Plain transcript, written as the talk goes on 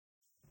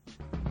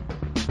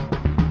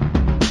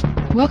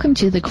Welcome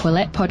to the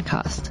Quillette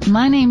podcast.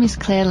 My name is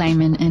Claire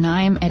Lehman and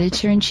I am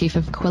Editor-in-Chief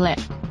of Quillette.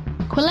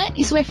 Quillette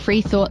is where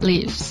free thought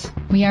lives.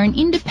 We are an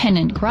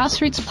independent,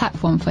 grassroots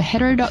platform for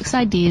heterodox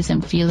ideas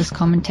and fearless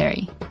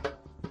commentary.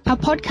 Our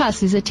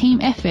podcast is a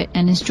team effort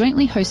and is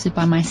jointly hosted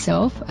by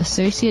myself,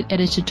 Associate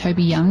Editor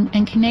Toby Young,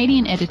 and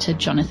Canadian Editor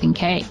Jonathan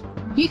Kay.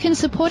 You can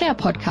support our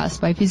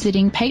podcast by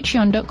visiting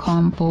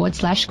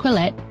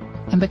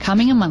patreon.com/Quillette and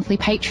becoming a monthly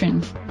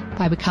patron.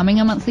 By becoming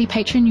a monthly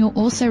patron, you'll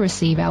also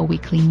receive our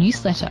weekly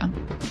newsletter.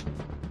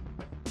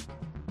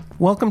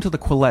 Welcome to the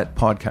Quillette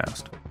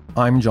podcast.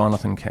 I'm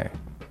Jonathan Kay.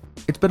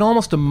 It's been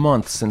almost a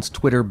month since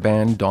Twitter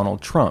banned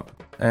Donald Trump,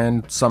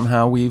 and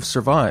somehow we've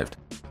survived.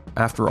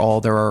 After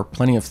all, there are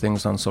plenty of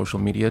things on social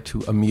media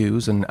to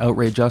amuse and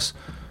outrage us,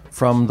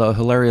 from the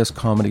hilarious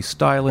comedy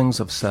stylings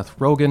of Seth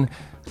Rogen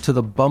to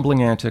the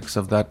bumbling antics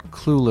of that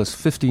clueless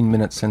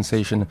 15-minute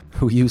sensation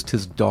who used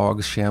his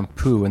dog's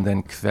shampoo and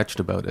then kvetched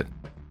about it.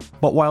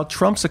 But while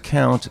Trump's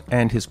account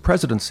and his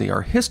presidency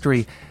are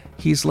history,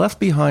 he's left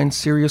behind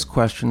serious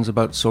questions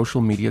about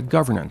social media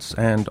governance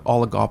and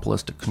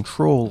oligopolistic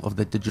control of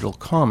the digital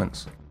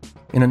commons.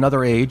 In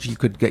another age, you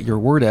could get your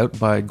word out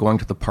by going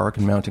to the park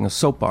and mounting a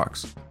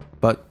soapbox.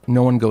 But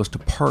no one goes to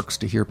parks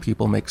to hear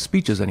people make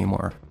speeches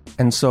anymore.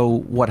 And so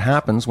what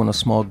happens when a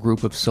small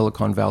group of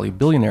Silicon Valley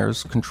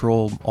billionaires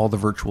control all the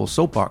virtual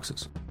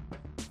soapboxes?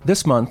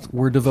 This month,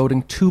 we're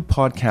devoting 2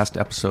 podcast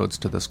episodes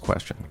to this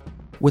question,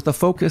 with a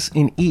focus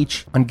in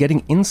each on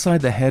getting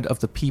inside the head of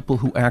the people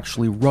who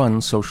actually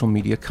run social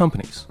media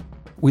companies.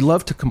 We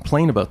love to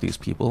complain about these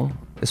people,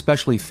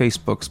 especially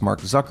Facebook's Mark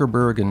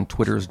Zuckerberg and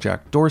Twitter's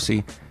Jack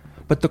Dorsey,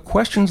 but the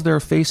questions they're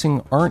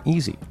facing aren't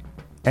easy,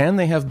 and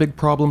they have big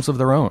problems of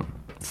their own,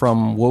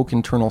 from woke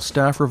internal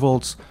staff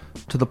revolts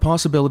to the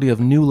possibility of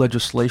new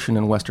legislation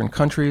in Western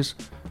countries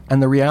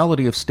and the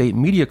reality of state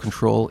media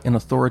control in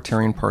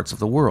authoritarian parts of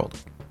the world.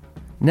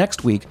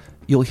 Next week,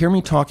 you'll hear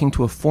me talking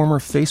to a former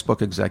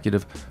Facebook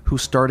executive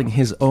who's starting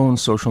his own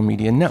social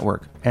media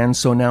network, and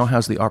so now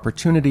has the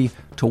opportunity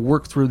to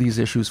work through these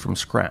issues from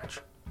scratch.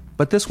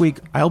 But this week,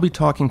 I'll be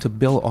talking to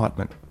Bill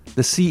Ottman,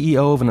 the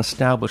CEO of an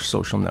established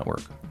social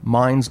network,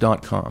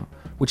 Minds.com,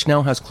 which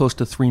now has close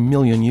to 3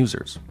 million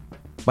users.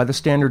 By the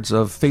standards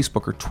of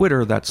Facebook or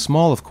Twitter, that's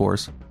small, of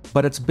course,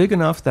 but it's big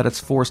enough that it's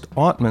forced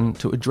Ottman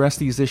to address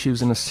these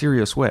issues in a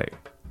serious way.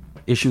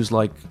 Issues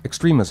like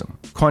extremism,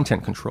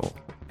 content control,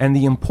 and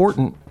the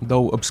important,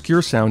 though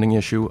obscure-sounding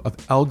issue of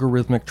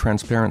algorithmic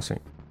transparency,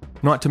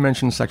 not to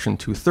mention Section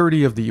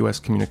 230 of the U.S.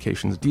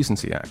 Communications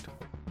Decency Act.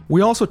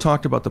 We also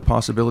talked about the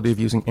possibility of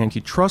using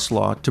antitrust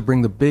law to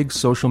bring the big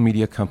social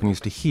media companies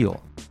to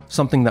heel,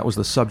 something that was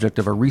the subject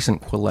of a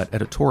recent Quillette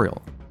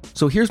editorial.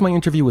 So here's my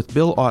interview with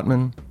Bill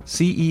Ottman,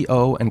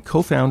 CEO and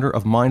co-founder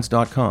of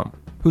Minds.com,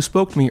 who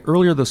spoke to me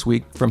earlier this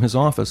week from his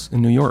office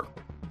in New York.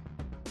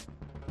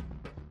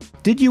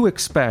 Did you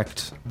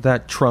expect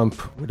that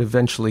Trump would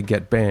eventually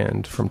get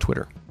banned from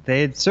Twitter? They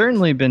had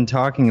certainly been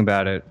talking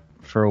about it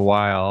for a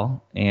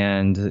while,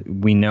 and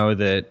we know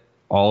that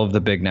all of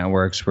the big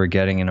networks were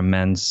getting an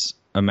immense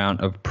amount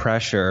of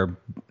pressure.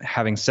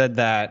 Having said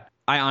that,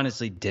 I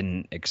honestly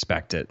didn't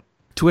expect it.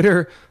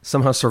 Twitter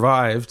somehow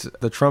survived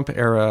the Trump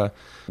era.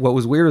 What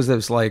was weird is that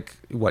it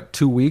was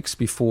 2 weeks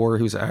before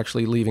he was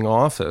actually leaving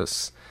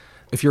office.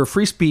 If you're a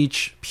free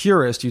speech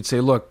purist, you'd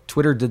say, look,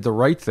 Twitter did the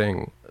right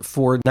thing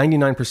for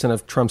 99%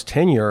 of Trump's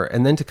tenure,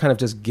 and then to kind of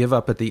just give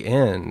up at the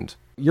end.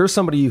 You're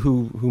somebody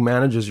who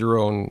manages your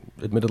own,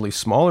 admittedly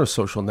smaller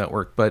social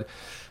network, but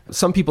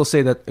some people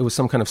say that it was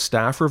some kind of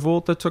staff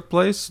revolt that took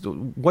place.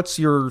 What's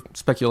your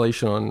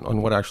speculation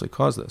on what actually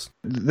caused this?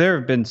 There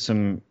have been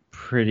some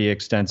pretty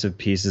extensive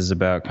pieces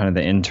about kind of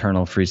the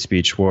internal free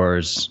speech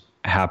wars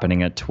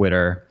happening at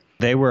Twitter.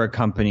 They were a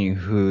company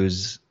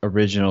whose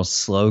original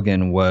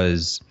slogan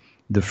was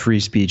the free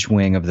speech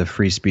wing of the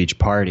free speech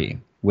party,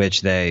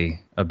 which they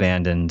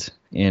abandoned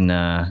in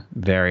a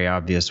very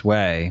obvious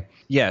way.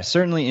 Yeah,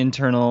 certainly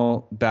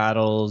internal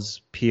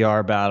battles,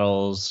 PR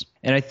battles.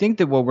 And I think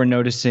that what we're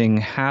noticing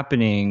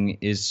happening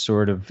is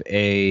sort of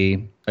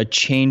a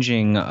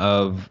changing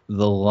of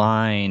the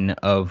line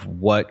of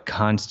what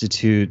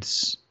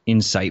constitutes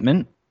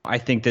incitement. I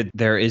think that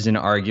there is an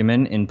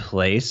argument in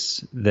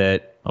place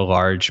that a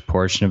large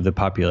portion of the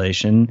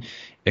population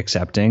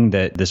accepting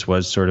that this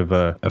was sort of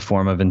a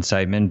form of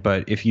incitement.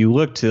 But if you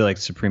look to like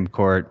Supreme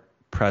Court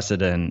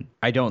precedent,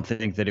 I don't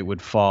think that it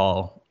would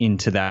fall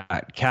into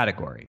that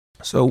category.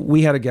 So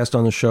we had a guest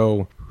on the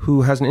show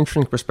who has an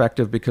interesting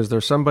perspective because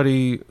there's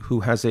somebody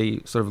who has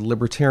a sort of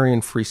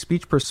libertarian free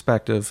speech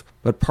perspective,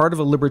 but part of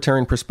a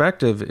libertarian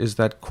perspective is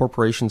that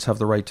corporations have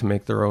the right to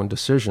make their own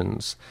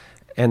decisions,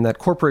 and that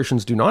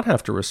corporations do not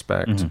have to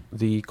respect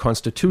the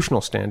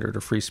constitutional standard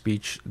of free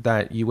speech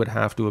that you would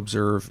have to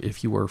observe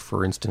if you were,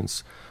 for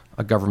instance,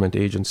 a government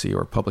agency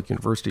or a public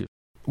university.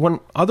 One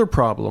other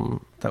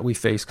problem that we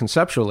face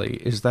conceptually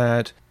is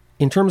that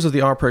in terms of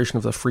the operation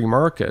of the free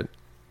market,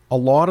 a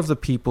lot of the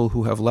people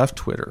who have left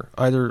Twitter,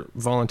 either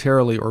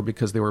voluntarily or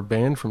because they were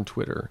banned from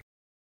Twitter,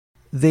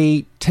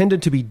 they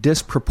tended to be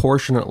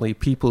disproportionately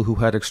people who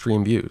had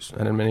extreme views,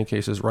 and in many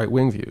cases,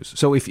 right-wing views.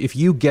 So if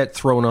you get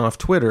thrown off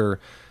Twitter,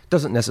 it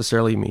doesn't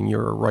necessarily mean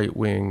you're a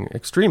right-wing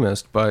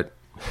extremist, but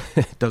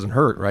it doesn't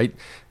hurt, right?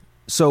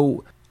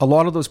 So a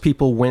lot of those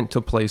people went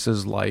to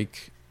places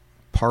like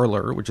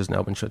Parler, which has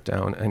now been shut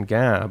down, and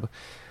Gab.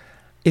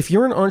 If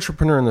you're an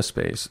entrepreneur in the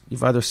space,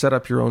 you've either set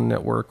up your own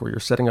network or you're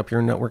setting up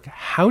your network,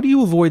 how do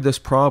you avoid this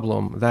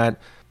problem that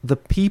the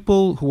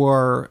people who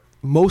are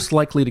most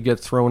likely to get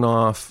thrown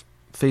off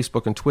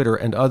Facebook and Twitter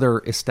and other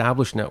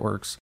established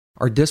networks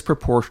are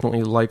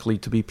disproportionately likely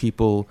to be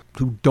people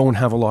who don't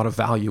have a lot of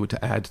value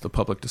to add to the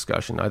public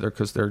discussion, either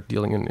because they're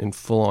dealing in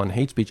full-on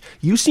hate speech?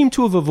 You seem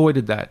to have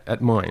avoided that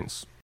at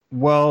Minds.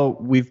 Well,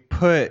 we've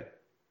put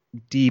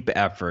deep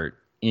effort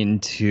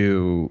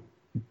into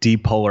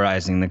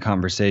depolarizing the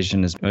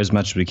conversation as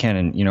much as we can.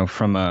 And,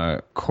 from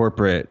a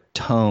corporate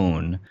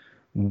tone,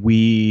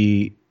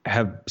 we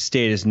have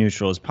stayed as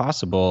neutral as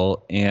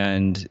possible.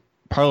 And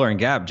Parler and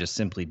Gab just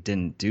simply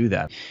didn't do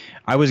that.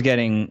 I was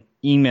getting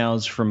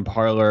emails from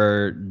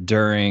Parler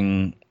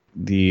during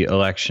the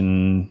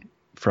election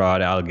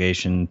fraud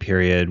allegation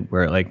period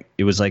where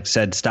it was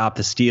said, "Stop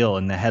the steal"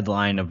 in the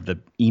headline of the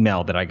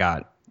email that I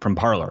got from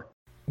Parler.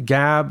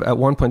 Gab, at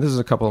one point, this is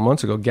a couple of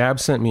months ago, Gab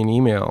sent me an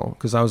email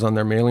because I was on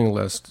their mailing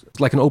list. It's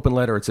like an open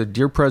letter. It said,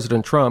 "Dear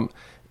President Trump,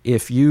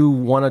 if you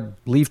want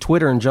to leave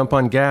Twitter and jump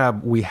on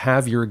Gab, we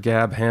have your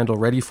Gab handle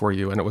ready for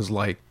you." And it was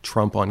like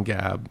Trump on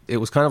Gab. It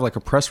was kind of like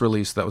a press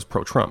release that was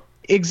pro-Trump.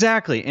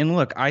 Exactly. And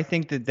look, I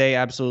think that they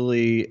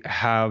absolutely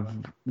have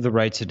the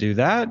right to do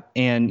that.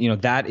 And,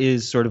 that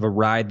is sort of a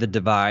ride the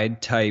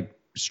divide type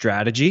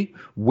strategy,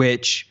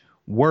 which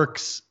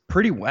works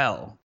pretty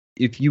well.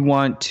 If you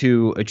want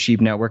to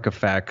achieve network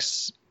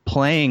effects,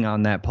 playing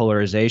on that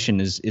polarization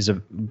is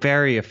a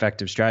very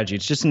effective strategy.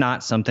 It's just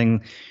not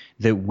something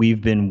that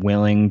we've been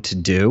willing to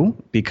do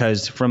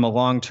because from a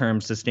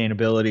long-term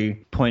sustainability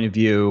point of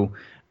view,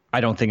 I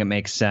don't think it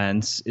makes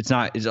sense. It's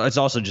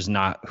also just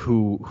not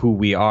who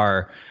we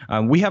are.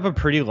 We have a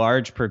pretty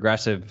large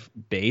progressive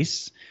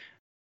base.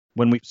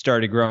 When we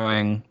started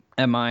growing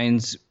at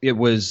Minds, it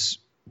was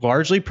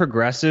largely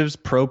progressives,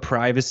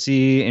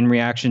 pro-privacy in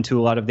reaction to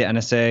a lot of the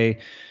NSA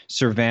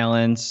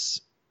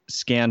surveillance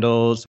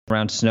scandals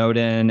around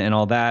Snowden and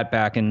all that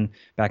back in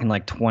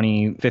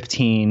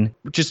 2015.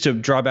 Just to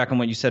draw back on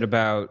what you said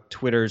about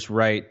Twitter's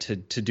right to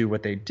do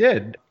what they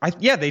did.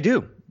 Yeah, they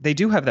do. They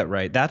do have that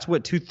right. That's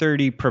what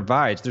 230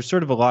 provides. There's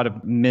sort of a lot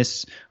of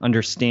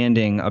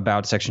misunderstanding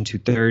about Section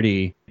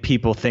 230.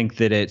 People think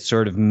that it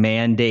sort of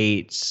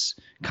mandates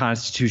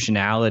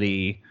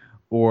constitutionality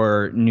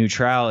or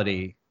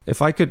neutrality.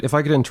 If I could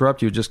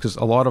interrupt you, just because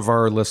a lot of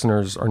our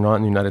listeners are not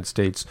in the United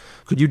States,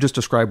 could you just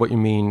describe what you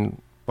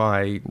mean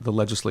by the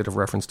legislative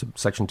reference to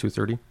Section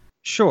 230?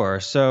 Sure.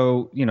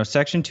 So,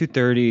 Section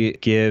 230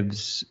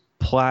 gives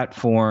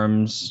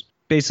platforms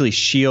basically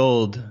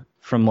shield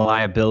from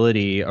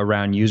liability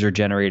around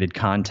user-generated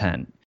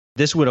content.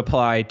 This would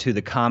apply to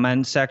the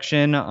comment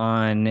section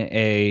on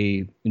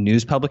a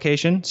news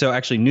publication. So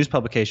actually, news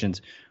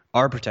publications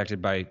are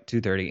protected by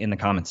 230 in the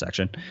comment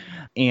section.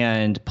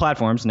 And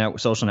platforms,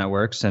 social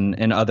networks,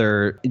 and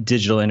other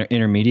digital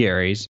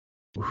intermediaries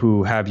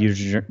who have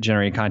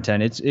user-generated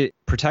content, it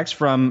protects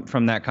from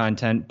that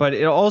content, but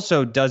it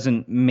also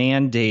doesn't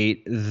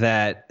mandate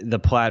that the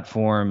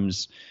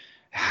platforms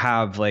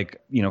have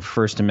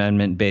First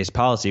Amendment based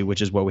policy,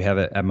 which is what we have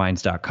at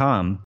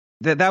Minds.com.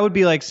 That would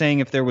be like saying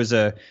if there was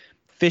a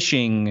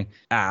phishing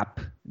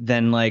app,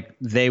 then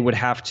they would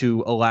have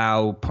to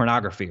allow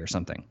pornography or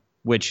something,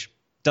 which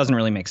doesn't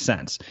really make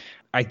sense.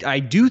 I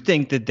do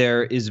think that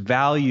there is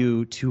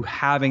value to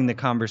having the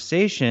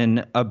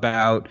conversation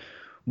about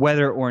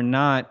whether or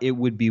not it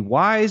would be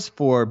wise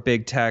for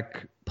big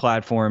tech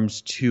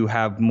platforms to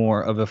have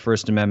more of a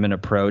First Amendment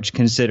approach,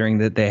 considering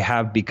that they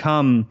have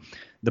become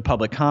the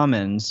public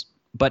commons.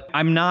 But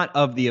I'm not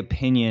of the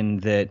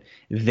opinion that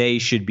they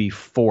should be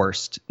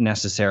forced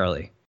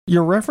necessarily.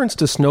 Your reference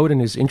to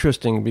Snowden is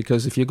interesting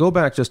because if you go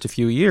back just a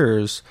few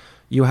years,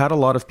 you had a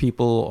lot of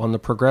people on the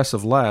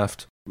progressive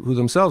left who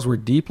themselves were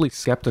deeply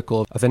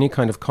skeptical of any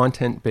kind of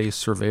content-based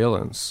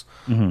surveillance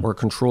or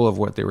control of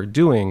what they were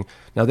doing.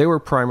 Now, they were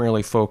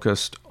primarily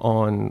focused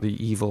on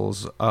the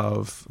evils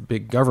of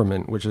big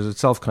government, which is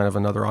itself kind of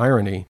another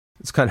irony.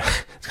 It's kind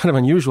of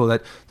unusual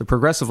that the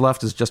progressive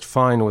left is just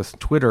fine with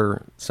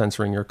Twitter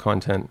censoring your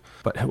content,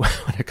 but when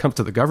it comes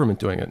to the government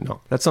doing it,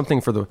 no. That's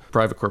something for the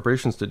private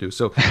corporations to do.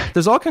 So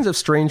there's all kinds of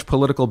strange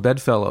political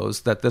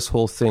bedfellows that this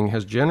whole thing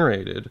has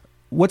generated.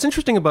 What's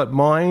interesting about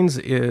Minds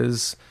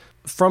is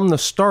from the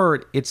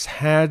start, it's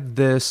had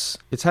this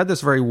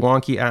very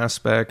wonky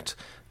aspect.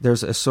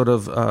 There's a sort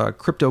of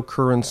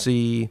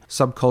cryptocurrency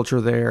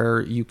subculture there.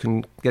 You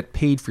can get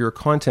paid for your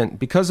content.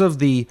 Because of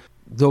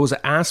those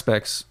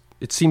aspects,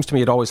 it seems to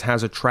me it always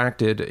has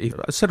attracted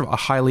a sort of a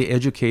highly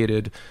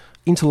educated,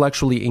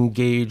 intellectually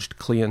engaged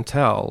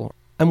clientele.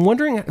 I'm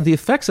wondering the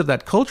effects of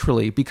that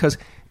culturally, because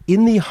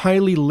in the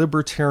highly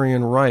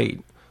libertarian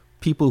right,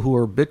 people who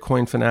are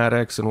Bitcoin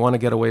fanatics and want to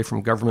get away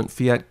from government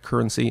fiat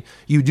currency.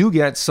 You do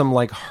get some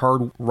like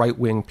hard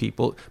right-wing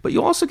people, but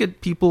you also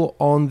get people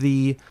on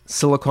the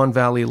Silicon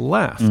Valley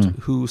left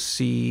who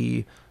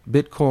see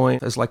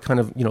Bitcoin as like kind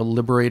of,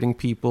 liberating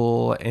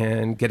people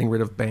and getting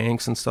rid of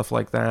banks and stuff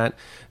like that.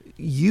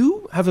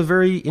 You have a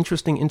very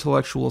interesting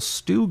intellectual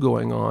stew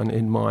going on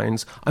in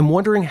minds. I'm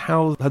wondering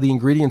how the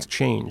ingredients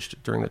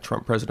changed during the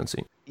Trump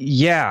presidency.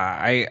 Yeah,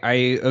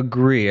 I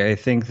agree. I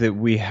think that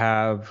we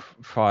have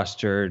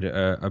fostered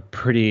a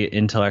pretty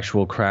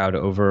intellectual crowd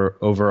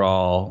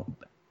overall.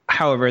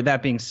 However,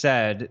 that being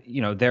said,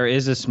 there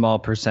is a small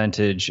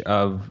percentage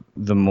of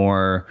the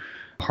more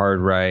hard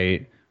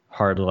right,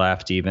 hard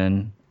left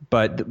even.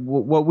 But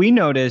what we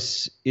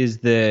notice is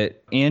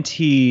that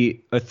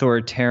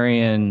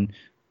anti-authoritarian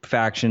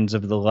factions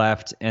of the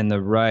left and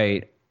the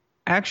right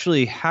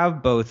actually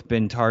have both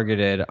been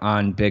targeted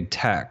on big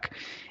tech.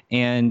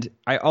 And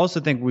I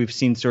also think we've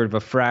seen sort of a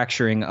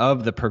fracturing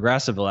of the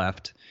progressive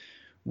left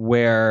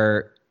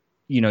where,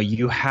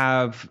 you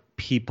have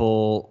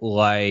people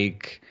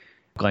like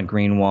Glenn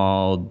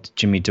Greenwald,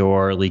 Jimmy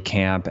Dore, Lee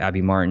Camp,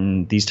 Abby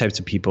Martin, these types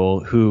of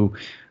people who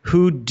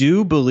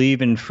do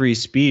believe in free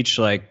speech,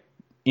 like,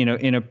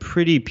 in a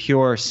pretty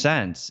pure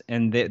sense.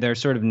 And they're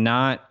sort of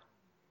not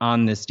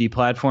on this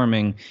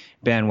deplatforming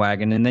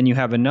bandwagon. And then you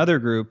have another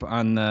group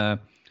on the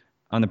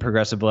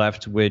progressive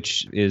left,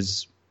 which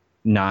is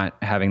not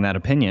having that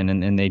opinion.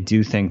 And they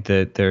do think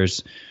that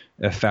there's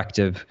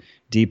effective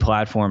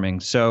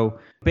deplatforming. So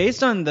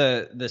based on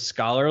the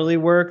scholarly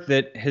work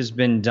that has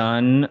been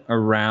done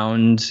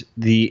around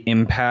the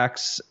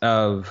impacts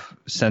of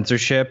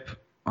censorship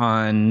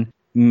on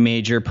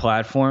major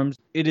platforms,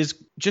 it is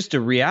just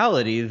a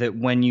reality that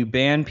when you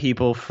ban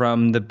people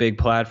from the big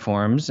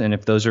platforms, and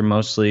if those are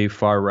mostly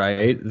far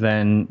right,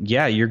 then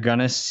yeah, you're going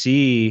to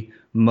see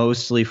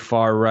mostly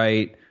far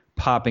right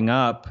popping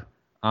up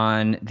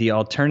on the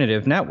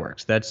alternative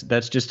networks.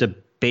 That's just a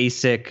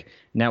basic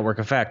network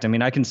effect. I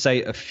mean, I can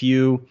cite a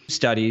few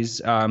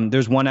studies.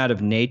 There's one out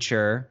of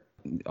Nature.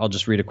 I'll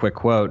just read a quick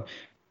quote.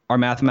 Our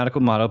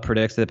mathematical model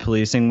predicts that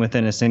policing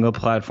within a single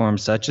platform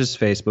such as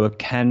Facebook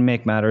can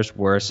make matters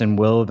worse and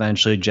will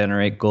eventually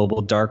generate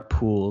global dark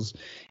pools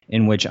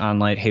in which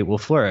online hate will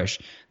flourish.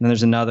 And then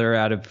there's another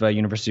out of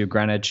University of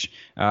Greenwich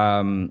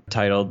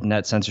titled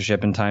Net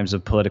Censorship in Times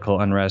of Political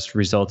Unrest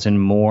Results in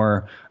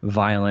More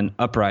Violent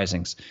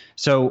Uprisings.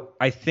 So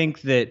I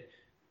think that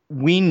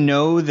we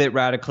know that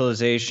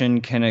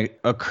radicalization can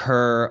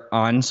occur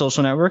on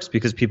social networks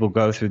because people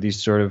go through these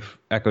sort of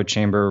echo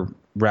chamber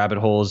rabbit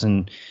holes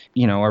and,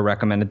 are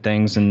recommended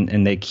things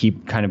and they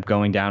keep kind of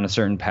going down a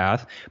certain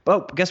path.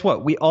 But guess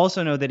what? We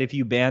also know that if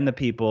you ban the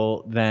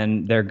people,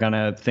 then they're going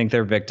to think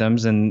they're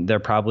victims and they're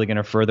probably going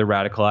to further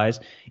radicalize.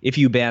 If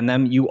you ban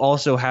them, you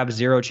also have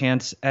zero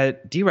chance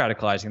at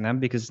de-radicalizing them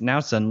because now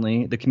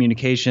suddenly the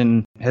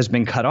communication has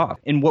been cut off.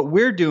 And what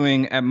we're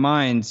doing at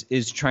Minds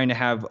is trying to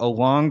have a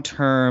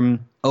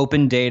long-term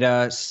open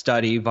data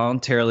study,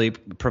 voluntarily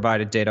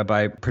provided data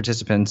by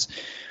participants,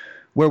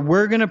 where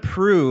we're going to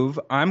prove,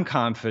 I'm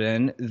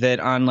confident, that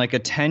on like a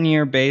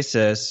 10-year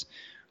basis,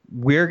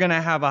 we're going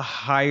to have a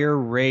higher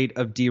rate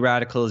of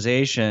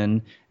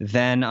de-radicalization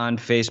than on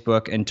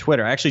Facebook and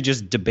Twitter. I actually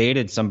just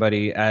debated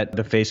somebody at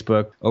the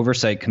Facebook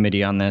Oversight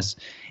Committee on this,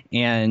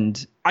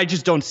 and I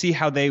just don't see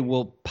how they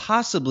will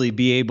possibly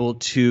be able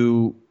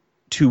to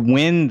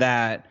win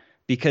that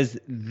because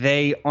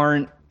they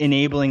aren't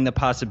enabling the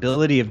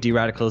possibility of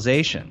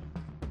de-radicalization.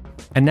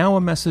 And now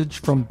a message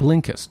from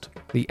Blinkist,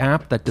 the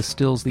app that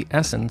distills the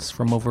essence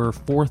from over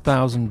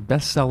 4,000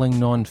 best-selling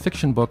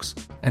nonfiction books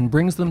and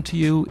brings them to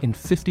you in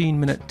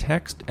 15-minute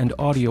text and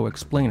audio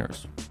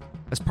explainers.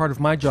 As part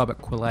of my job at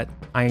Quillette,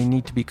 I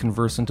need to be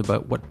conversant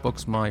about what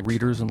books my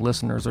readers and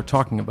listeners are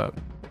talking about,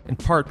 in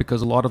part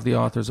because a lot of the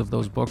authors of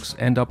those books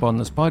end up on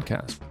this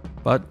podcast.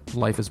 But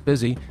life is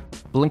busy.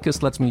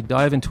 Blinkist lets me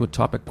dive into a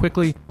topic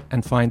quickly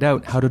and find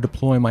out how to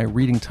deploy my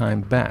reading time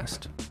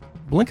best.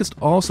 Blinkist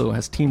also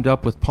has teamed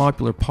up with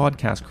popular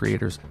podcast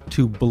creators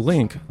to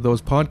blink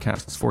those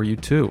podcasts for you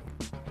too.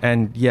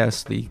 And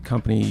yes, the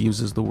company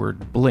uses the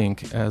word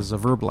blink as a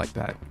verb like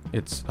that.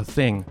 It's a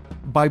thing.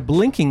 By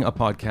blinking a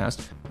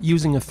podcast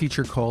using a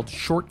feature called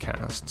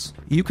shortcasts,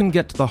 you can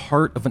get to the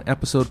heart of an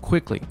episode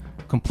quickly,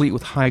 complete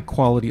with high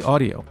quality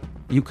audio.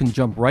 You can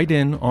jump right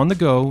in on the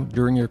go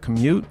during your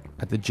commute,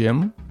 at the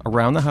gym,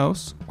 around the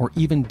house, or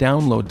even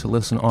download to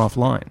listen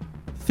offline.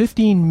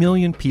 15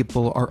 million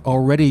people are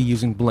already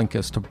using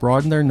Blinkist to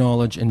broaden their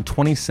knowledge in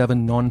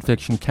 27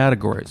 nonfiction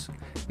categories,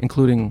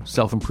 including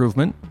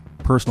self-improvement,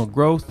 personal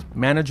growth,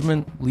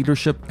 management,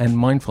 leadership, and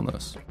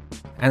mindfulness.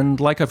 And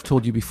like I've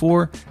told you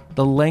before,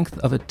 the length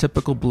of a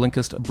typical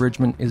Blinkist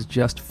abridgment is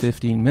just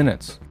 15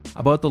 minutes,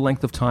 about the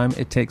length of time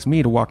it takes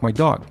me to walk my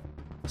dog.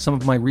 Some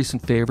of my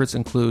recent favorites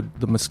include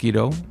The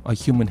Mosquito, A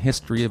Human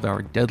History of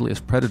Our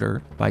Deadliest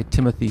Predator by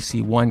Timothy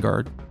C.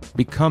 Weingard,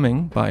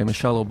 Becoming by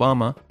Michelle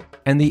Obama,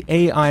 and The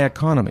AI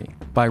Economy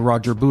by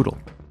Roger Bootle.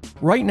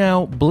 Right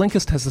now,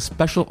 Blinkist has a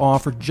special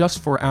offer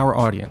just for our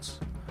audience.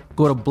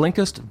 Go to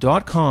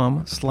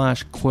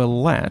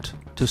Blinkist.com/Quillette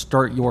to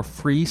start your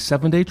free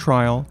 7-day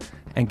trial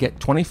and get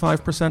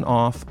 25%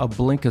 off a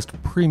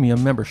Blinkist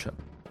premium membership.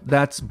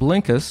 That's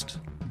Blinkist,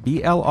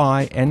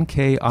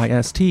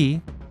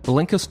 Blinkist,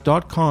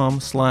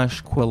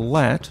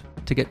 Blinkist.com/Quillette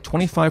to get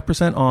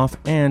 25% off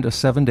and a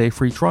 7-day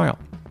free trial.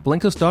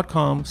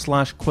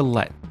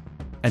 Blinkist.com/Quillette.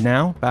 And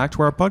now, back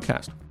to our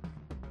podcast.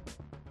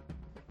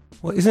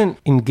 Well, isn't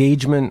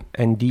engagement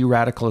and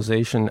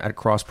de-radicalization at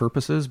cross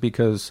purposes?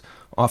 Because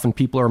often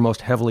people are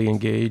most heavily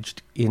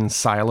engaged in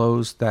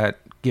silos that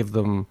give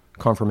them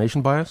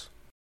confirmation bias?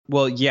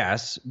 Well,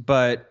 yes,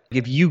 but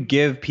if you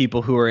give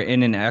people who are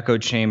in an echo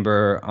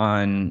chamber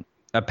on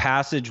a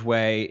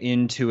passageway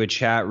into a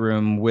chat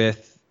room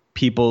with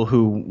people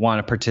who want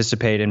to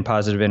participate in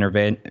positive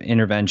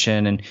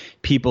intervention and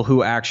people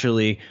who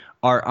actually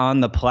are on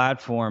the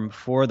platform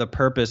for the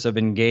purpose of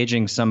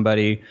engaging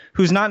somebody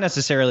who's not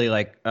necessarily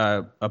like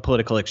a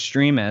political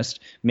extremist.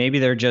 Maybe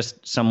they're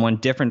just someone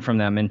different from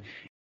them. And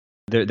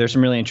there's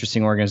some really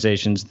interesting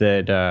organizations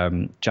that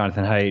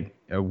Jonathan Haidt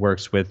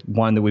works with.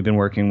 One that we've been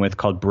working with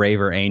called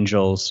Braver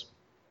Angels,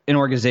 an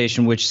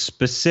organization which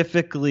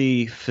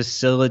specifically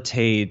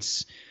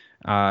facilitates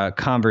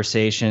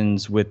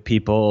conversations with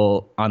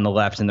people on the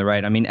left and the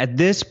right. I mean, at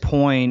this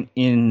point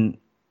in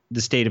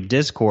the state of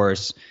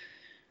discourse,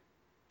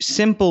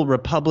 simple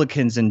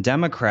Republicans and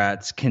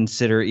Democrats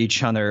consider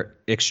each other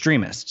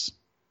extremists.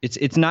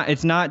 It's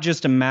not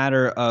just a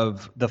matter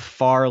of the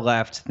far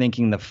left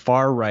thinking the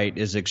far right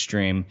is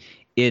extreme.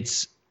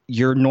 It's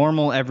your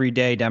normal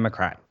everyday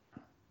Democrat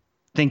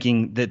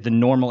thinking that the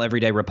normal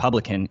everyday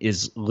Republican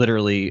is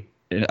literally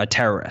a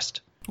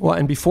terrorist. Well,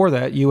 and before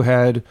that, you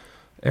had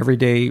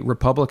everyday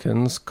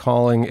Republicans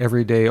calling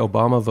everyday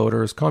Obama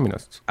voters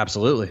communists.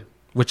 Absolutely.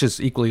 Which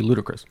is equally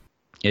ludicrous.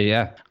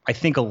 Yeah. I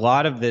think a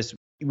lot of this,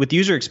 with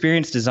user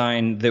experience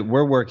design that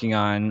we're working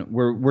on,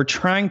 we're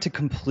trying to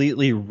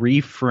completely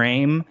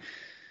reframe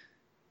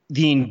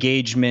the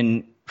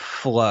engagement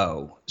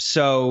flow.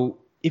 So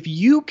if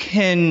you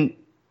can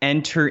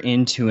enter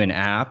into an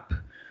app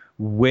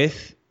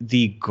with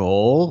the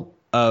goal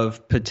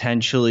of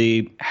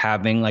potentially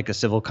having like a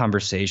civil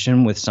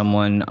conversation with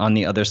someone on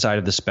the other side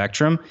of the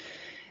spectrum,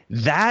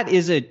 that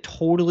is a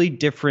totally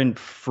different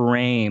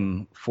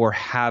frame for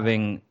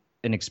having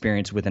an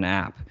experience with an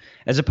app,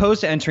 as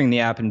opposed to entering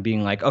the app and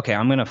being like, okay,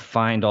 I'm going to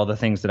find all the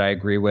things that I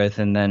agree with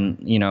and then,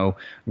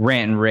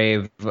 rant and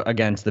rave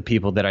against the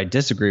people that I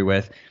disagree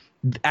with.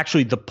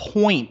 Actually, the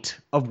point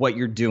of what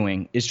you're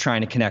doing is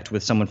trying to connect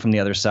with someone from the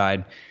other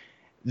side.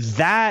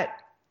 That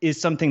is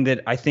something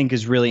that I think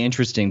is really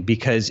interesting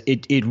because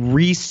it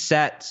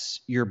resets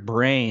your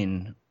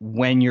brain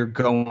when you're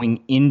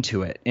going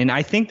into it. And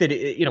I think that,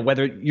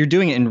 whether you're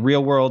doing it in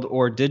real world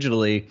or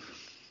digitally,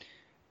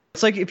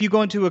 it's like if you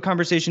go into a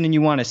conversation and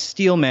you want to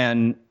steel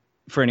man,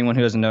 for anyone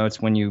who doesn't know, it's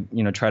when you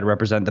try to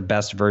represent the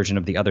best version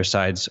of the other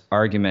side's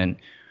argument.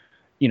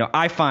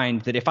 I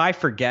find that if I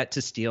forget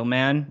to steel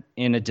man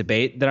in a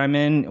debate that I'm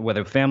in,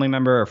 whether a family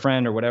member or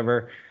friend or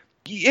whatever,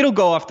 it'll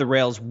go off the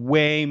rails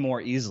way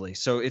more easily.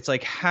 So it's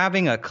like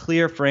having a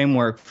clear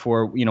framework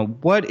for,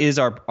 what is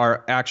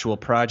our actual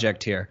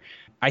project here,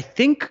 I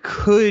think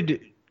could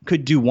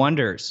do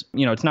wonders.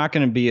 It's not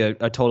going to be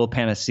a total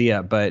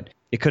panacea, but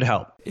it could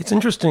help. It's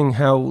interesting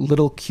how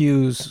little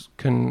cues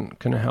can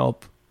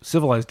help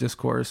civilized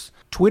discourse.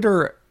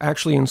 Twitter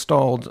actually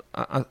installed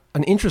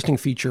an interesting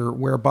feature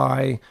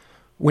whereby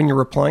when you're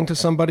replying to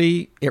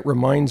somebody, it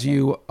reminds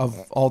you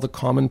of all the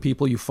common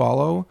people you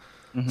follow.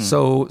 Mm-hmm.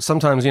 So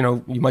sometimes,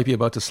 you might be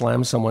about to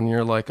slam someone and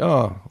you're like,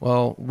 oh,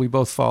 well, we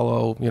both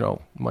follow,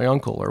 my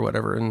uncle or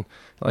whatever. And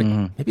like,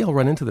 maybe I'll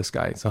run into this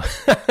guy. So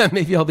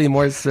maybe I'll be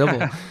more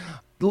civil.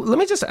 Let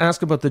me just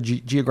ask about the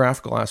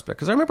geographical aspect,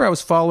 because I remember I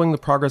was following the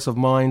progress of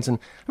Minds, and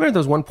I remember there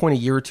was one point a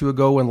year or two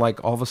ago when,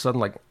 like, all of a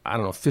sudden,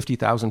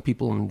 50,000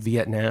 people in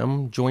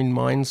Vietnam joined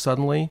Minds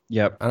suddenly.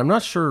 Yep. And I'm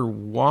not sure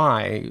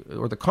why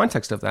or the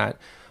context of that,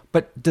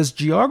 but does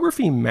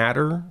geography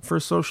matter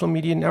for social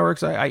media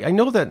networks? I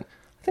know that,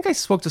 I think I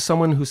spoke to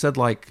someone who said,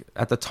 like,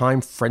 at the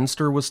time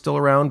Friendster was still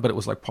around, but it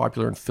was, like,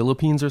 popular in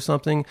Philippines or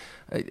something.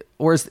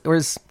 Or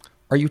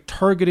are you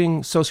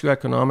targeting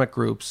socioeconomic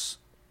groups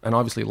and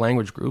obviously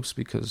language groups,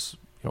 because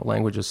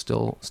language is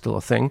still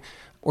a thing,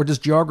 or does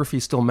geography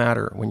still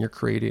matter when you're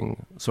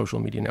creating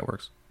social media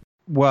networks?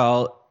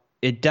 Well,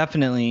 it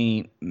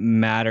definitely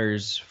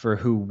matters for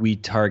who we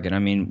target. I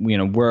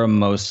mean, we're a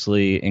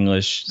mostly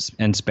English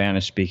and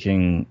Spanish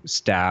speaking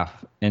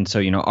staff, and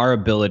so our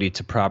ability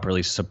to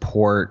properly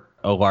support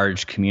a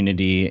large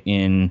community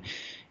in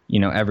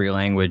every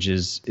language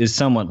is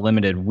somewhat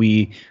limited.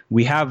 We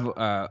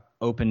have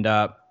opened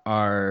up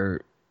our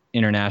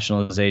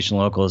internationalization,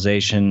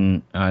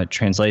 localization,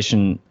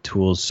 translation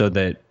tools so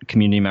that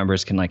community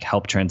members can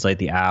help translate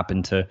the app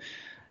into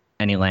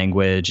any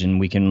language, and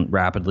we can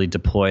rapidly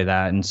deploy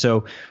that. And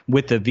so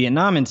with the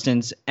Vietnam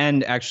instance,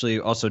 and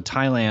actually also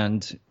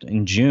Thailand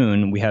in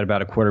June, we had about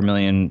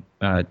 250,000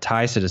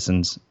 Thai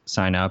citizens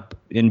sign up.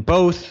 In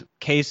both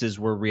cases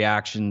were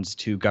reactions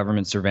to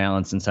government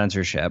surveillance and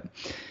censorship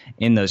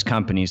in those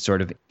companies,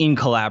 sort of in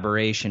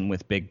collaboration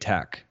with big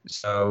tech.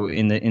 So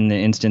in the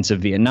instance of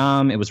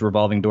Vietnam, it was a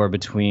revolving door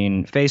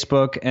between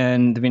Facebook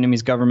and the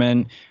Vietnamese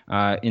government.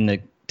 In the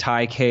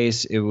Thai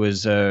case, it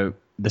was the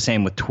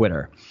same with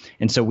Twitter.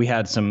 And so we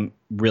had some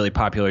really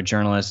popular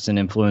journalists and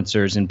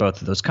influencers in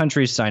both of those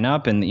countries sign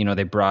up, and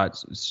they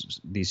brought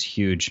these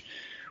huge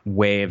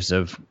waves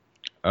of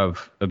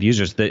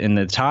users in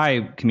the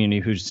Thai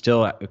community who's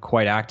still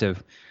quite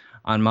active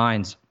on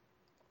Minds.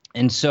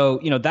 And so,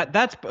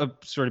 that's a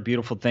sort of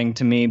beautiful thing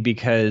to me,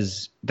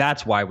 because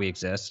that's why we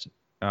exist.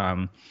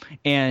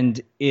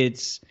 And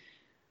it's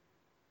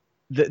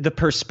the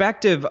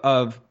perspective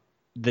of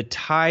the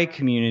Thai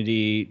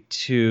community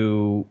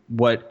to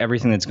what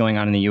everything that's going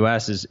on in the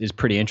U.S. is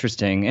pretty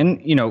interesting.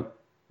 And,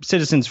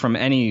 citizens from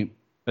any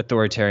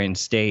authoritarian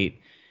state,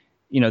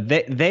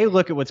 they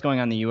look at what's going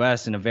on in the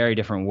U.S. in a very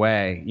different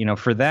way.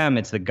 For them,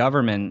 it's the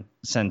government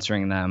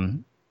censoring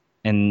them.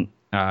 And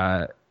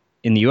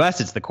in the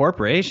U.S., it's the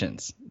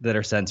corporations that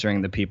are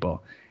censoring the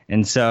people.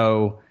 And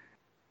so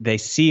they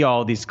see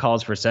all these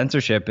calls for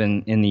censorship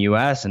in the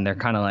U.S. and they're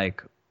kind of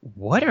like,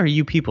 what are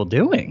you people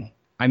doing?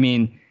 I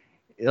mean,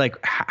 like,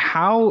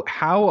 how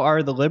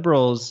are the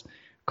liberals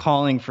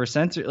calling for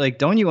censor? Like,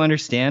 don't you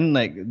understand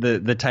like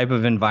the type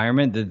of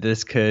environment that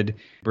this could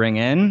bring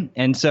in?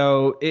 And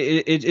so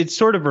it's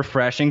sort of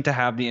refreshing to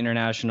have the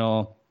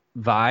international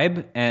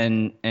vibe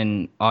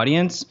and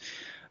audience.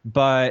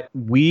 But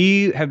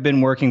we have been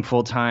working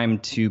full time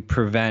to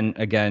prevent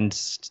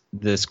against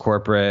this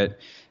corporate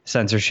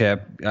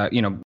censorship.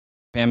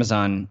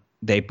 Amazon,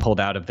 they pulled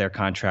out of their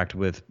contract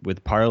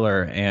with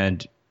Parler,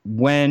 and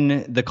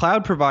when the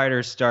cloud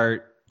providers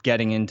start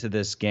getting into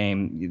this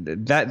game,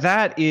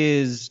 that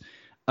is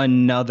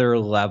another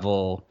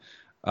level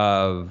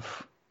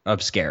of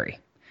scary,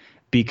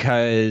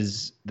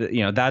 because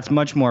that's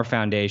much more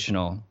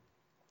foundational.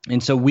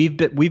 And so we've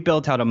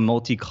built out a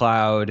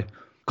multi-cloud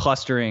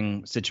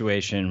clustering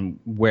situation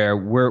where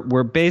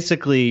we're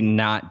basically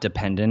not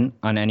dependent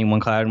on any one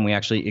cloud, and we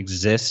actually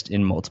exist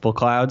in multiple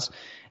clouds.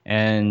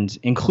 And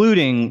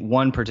including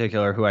one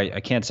particular who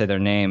I can't say their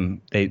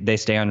name, they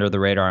stay under the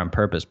radar on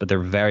purpose, but they're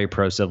very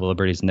pro-civil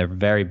liberties and they're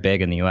very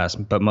big in the U.S.,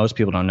 but most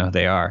people don't know who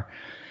they are.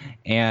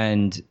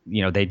 And,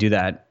 they do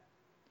that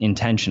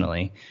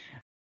intentionally.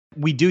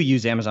 We do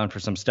use Amazon for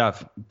some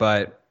stuff,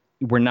 but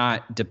we're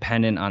not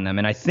dependent on them.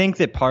 And I think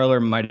that Parler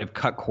might have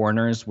cut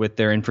corners with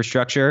their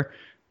infrastructure.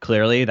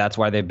 Clearly, that's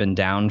why they've been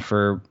down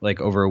for like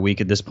over a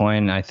week at this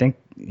point. And I think,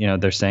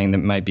 they're saying that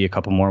it might be a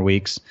couple more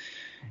weeks.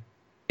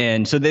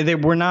 And so they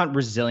were not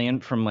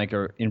resilient from like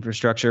an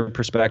infrastructure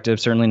perspective,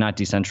 certainly not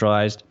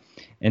decentralized.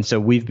 And so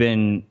we've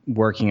been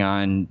working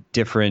on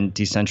different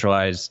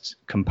decentralized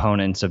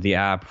components of the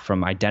app,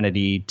 from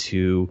identity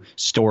to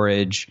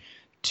storage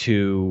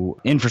to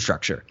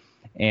infrastructure.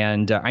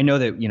 And I know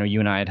that, you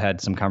and I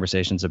had some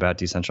conversations about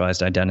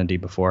decentralized identity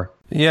before.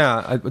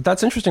 Yeah,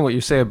 that's interesting what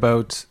you say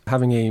about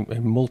having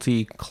a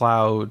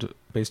multi-cloud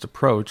based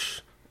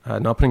approach,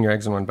 not putting your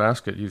eggs in one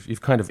basket.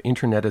 You've kind of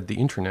interneted the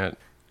internet.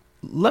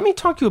 Let me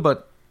talk to you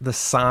about the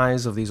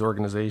size of these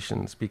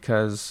organizations,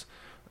 because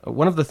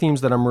one of the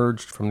themes that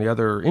emerged from the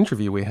other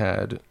interview we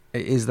had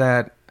is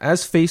that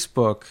as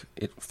Facebook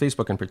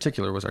in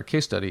particular was our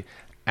case study,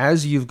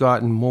 as you've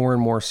gotten more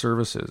and more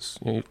services,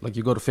 like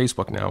you go to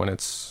Facebook now and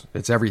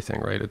it's everything,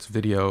 right? It's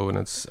video and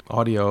it's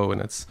audio and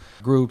it's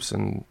groups,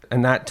 and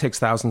that takes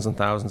thousands and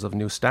thousands of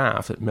new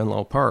staff at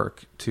Menlo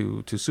Park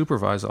to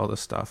supervise all this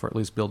stuff, or at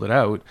least build it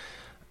out.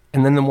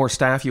 And then the more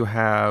staff you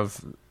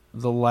have,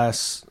 the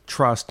less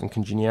trust and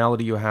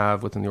congeniality you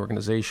have within the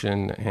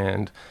organization,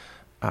 and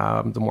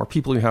the more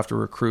people you have to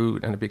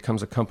recruit, and it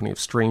becomes a company of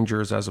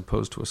strangers as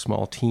opposed to a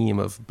small team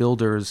of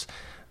builders,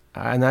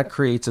 and that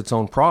creates its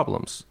own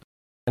problems.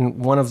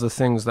 And one of the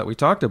things that we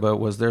talked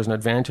about was there's an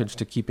advantage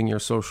to keeping your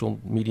social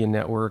media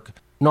network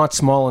not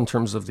small in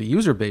terms of the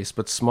user base,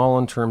 but small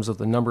in terms of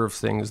the number of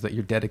things that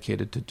you're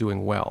dedicated to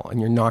doing well. And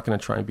you're not going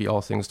to try and be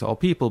all things to all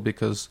people,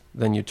 because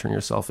then you turn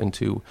yourself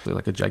into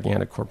like a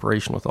gigantic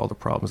corporation with all the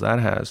problems that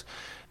has.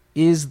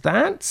 Is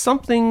that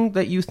something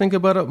that you think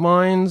about at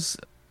Minds?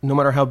 No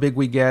matter how big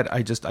we get,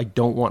 I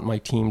don't want my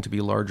team to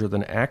be larger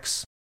than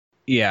X.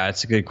 Yeah,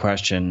 it's a good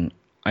question.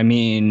 I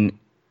mean,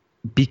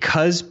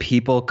 because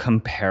people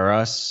compare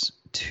us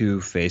to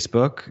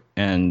Facebook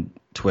and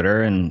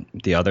Twitter and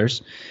the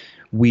others,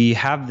 we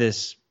have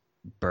this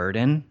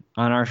burden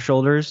on our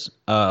shoulders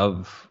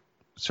of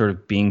sort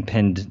of being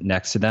pinned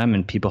next to them,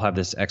 and people have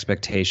this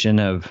expectation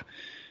of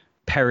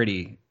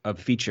parity of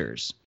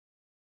features.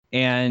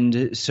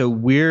 And so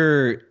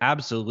we're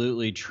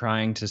absolutely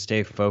trying to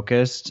stay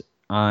focused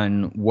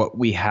on what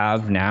we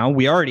have now.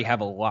 We already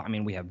have a lot. I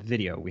mean, we have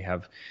video, we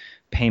have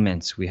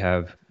payments, we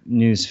have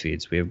news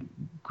feeds, we have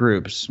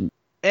groups,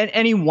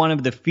 any one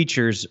of the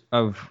features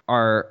of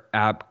our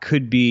app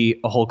could be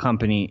a whole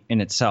company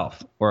in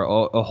itself or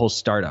a whole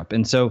startup.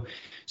 And so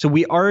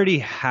we already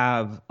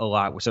have a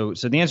lot. So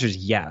the answer is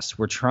yes.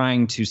 We're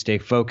trying to stay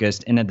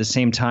focused and at the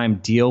same time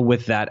deal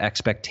with that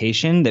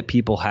expectation that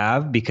people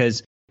have,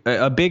 because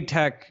a big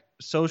tech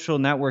social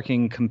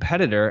networking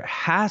competitor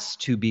has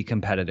to be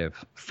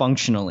competitive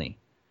functionally.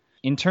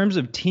 In terms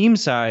of team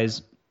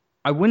size,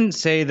 I wouldn't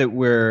say that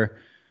we're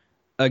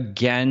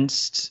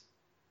against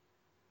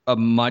a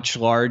much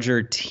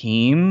larger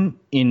team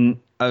in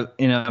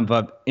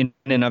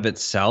and of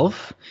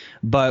itself,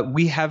 but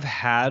we have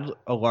had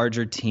a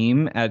larger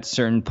team at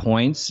certain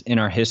points in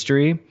our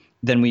history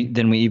than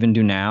we even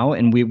do now,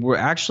 and we were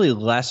actually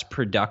less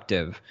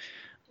productive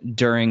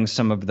during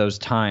some of those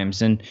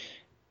times. And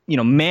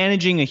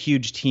managing a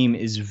huge team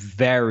is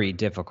very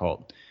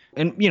difficult.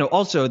 And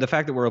also the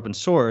fact that we're open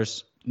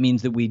source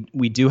means that we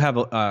do have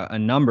a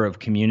number of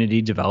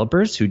community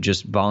developers who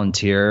just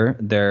volunteer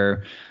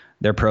their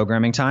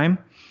programming time.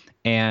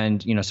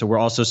 And, so we're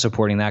also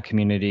supporting that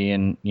community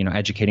and,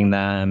 educating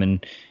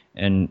them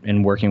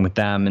and working with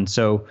them. And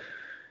so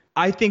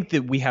I think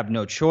that we have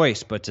no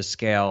choice but to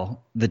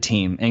scale the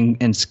team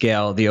and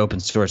scale the open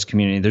source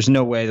community. There's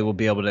no way that we'll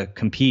be able to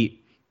compete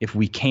if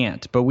we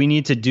can't, but we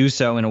need to do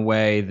so in a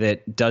way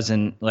that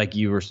doesn't, like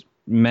you were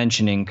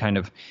mentioning, kind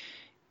of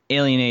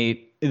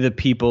alienate the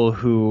people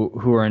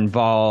who are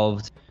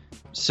involved.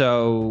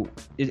 So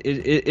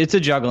it's a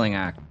juggling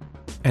act.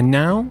 And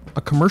now,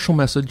 a commercial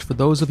message for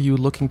those of you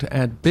looking to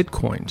add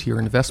Bitcoin to your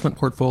investment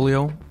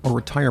portfolio or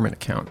retirement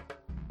account.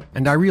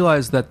 And I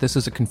realize that this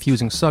is a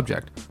confusing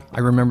subject. I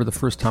remember the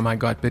first time I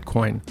got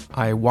Bitcoin,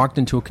 I walked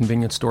into a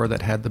convenience store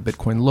that had the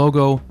Bitcoin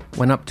logo,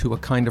 went up to a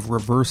kind of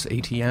reverse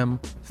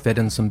ATM, fed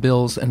in some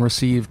bills, and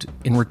received,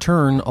 in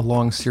return, a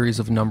long series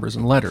of numbers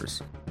and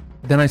letters.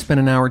 Then I spent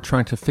an hour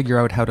trying to figure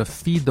out how to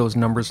feed those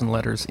numbers and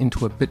letters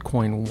into a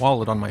Bitcoin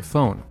wallet on my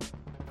phone.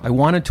 I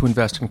wanted to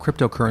invest in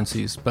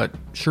cryptocurrencies, but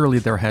surely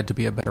there had to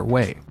be a better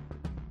way.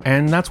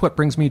 And that's what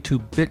brings me to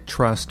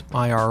BitTrust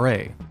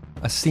IRA,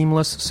 a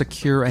seamless,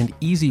 secure, and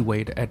easy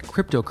way to add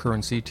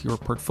cryptocurrency to your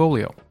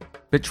portfolio.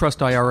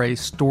 BitTrust IRA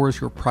stores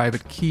your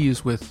private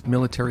keys with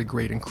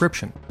military-grade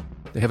encryption.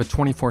 They have a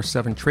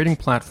 24/7 trading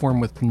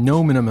platform with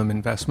no minimum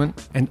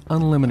investment and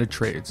unlimited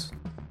trades.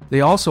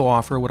 They also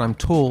offer what I'm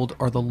told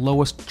are the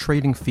lowest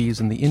trading fees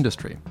in the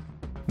industry.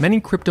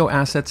 Many crypto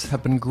assets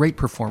have been great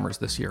performers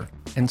this year,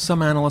 and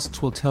some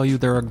analysts will tell you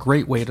they're a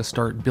great way to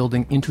start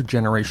building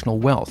intergenerational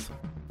wealth.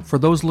 For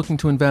those looking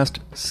to invest,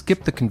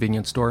 skip the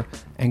convenience store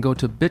and go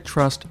to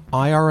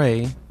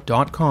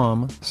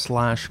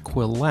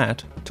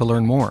bitrustira.com/Quillette to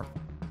learn more.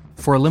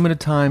 For a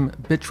limited time,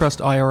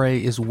 BitTrust IRA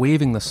is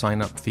waiving the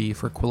sign-up fee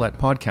for Quillette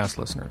podcast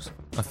listeners,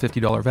 a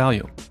 $50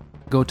 value.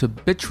 Go to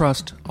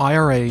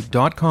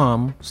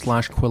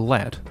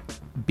bitrustira.com/Quillette,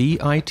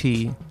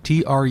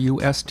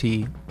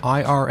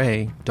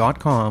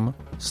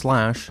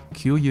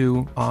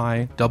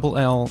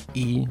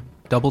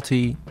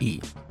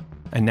 bitrustira.com/QUILLETTE.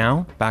 And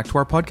now, back to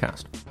our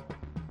podcast.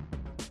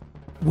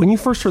 When you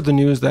first heard the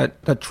news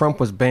that Trump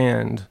was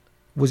banned,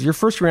 was your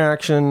first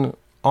reaction,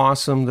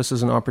 awesome, this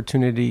is an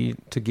opportunity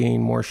to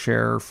gain more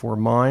share for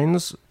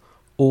mines?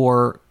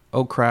 Or,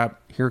 oh crap,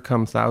 here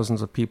come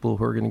thousands of people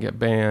who are going to get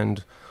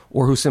banned,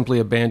 or who simply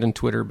abandoned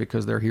Twitter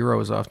because their hero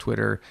is off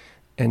Twitter,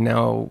 and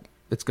now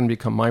it's going to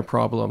become my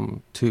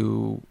problem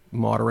to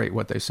moderate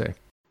what they say?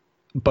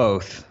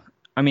 Both.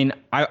 I mean,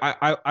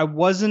 I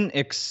wasn't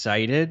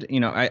excited.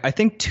 I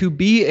think to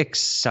be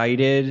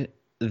excited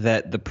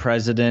that the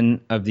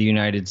president of the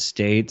United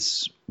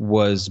States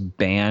was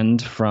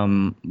banned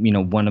from,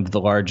 one of the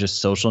largest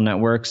social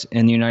networks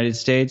in the United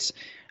States.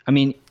 I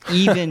mean,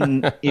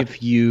 even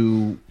if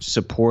you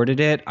supported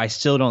it, I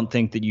still don't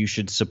think that you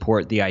should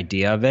support the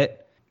idea of it.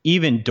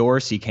 Even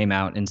Dorsey came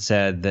out and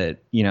said that,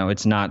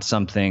 it's not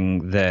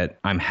something that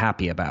I'm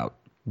happy about,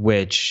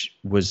 which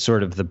was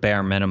sort of the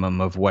bare minimum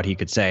of what he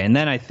could say. And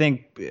then I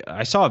think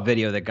I saw a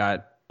video that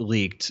got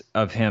leaked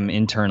of him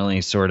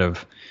internally sort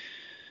of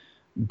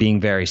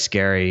being very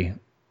scary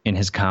in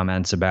his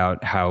comments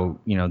about how,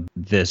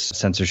 this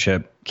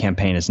censorship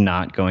campaign is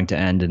not going to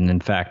end. And in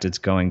fact, it's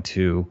going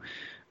to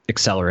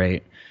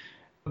accelerate.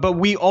 But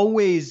we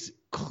always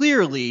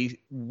clearly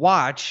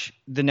watch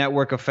the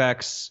network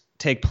effects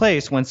take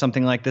place when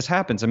something like this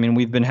happens. I mean,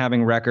 we've been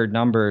having record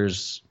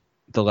numbers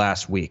the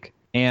last week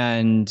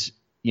and,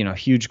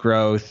 huge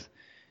growth.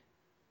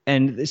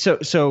 And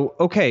so,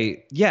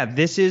 okay, yeah,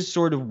 this is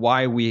sort of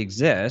why we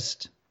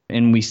exist.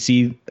 And we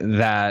see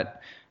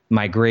that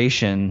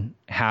migration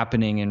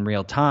happening in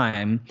real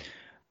time.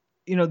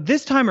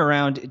 This time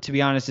around, to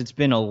be honest, it's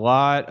been a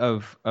lot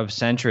of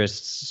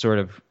centrists sort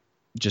of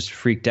just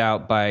freaked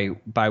out by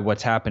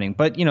what's happening.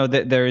 But,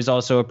 there is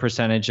also a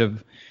percentage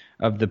of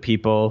the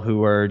people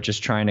who are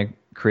just trying to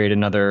create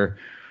another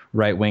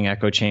right-wing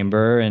echo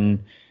chamber.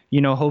 And,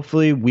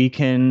 hopefully we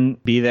can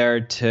be there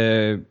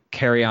to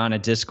carry on a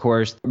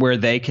discourse where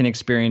they can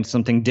experience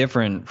something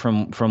different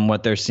from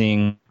what they're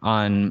seeing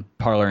on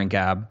Parler and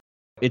Gab.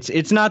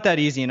 It's not that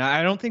easy. And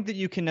I don't think that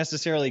you can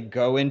necessarily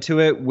go into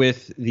it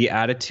with the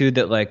attitude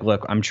that like,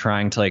 look, I'm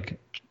trying to like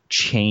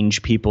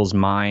change people's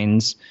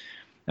minds.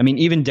 I mean,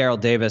 even Daryl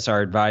Davis,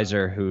 our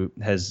advisor who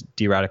has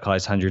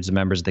de-radicalized hundreds of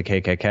members of the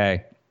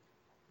KKK,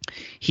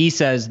 he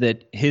says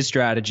that his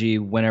strategy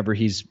whenever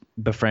he's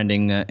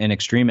befriending an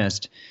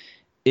extremist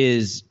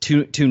is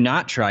to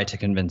not try to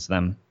convince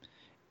them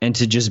and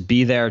to just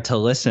be there to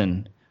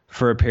listen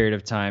for a period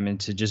of time and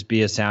to just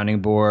be a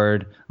sounding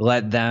board,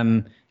 let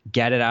them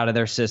get it out of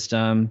their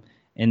system.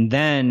 And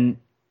then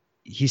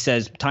he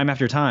says time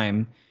after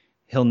time,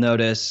 he'll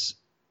notice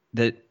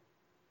that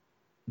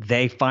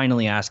they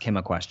finally ask him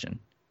a question.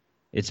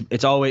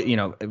 It's always,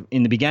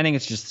 in the beginning,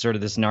 it's just sort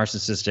of this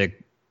narcissistic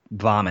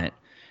vomit.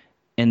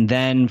 And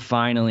then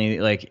finally,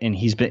 and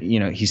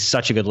he's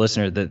such a good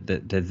listener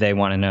that they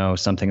want to know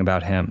something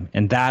about him.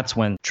 And that's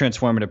when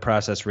transformative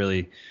process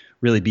really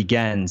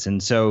begins.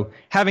 And so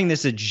having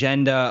this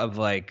agenda of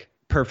like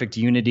perfect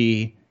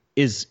unity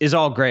is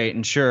all great.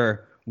 And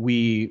sure,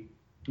 we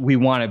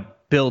want to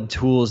build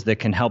tools that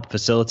can help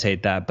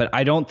facilitate that. But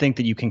I don't think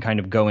that you can kind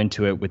of go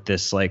into it with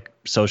this like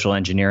social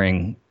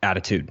engineering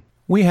attitude.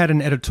 We had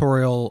an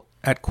editorial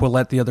at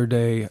Quillette the other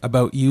day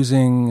about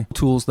using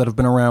tools that have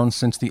been around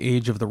since the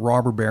age of the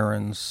robber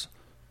barons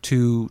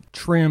to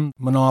trim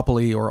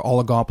monopoly or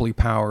oligopoly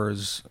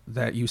powers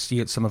that you see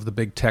at some of the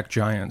big tech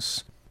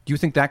giants. Do you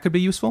think that could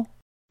be useful?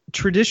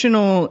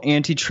 Traditional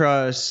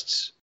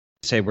antitrust,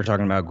 say we're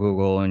talking about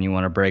Google and you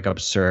want to break up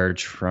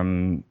search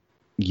from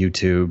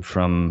YouTube,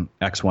 from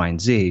X, Y, and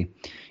Z,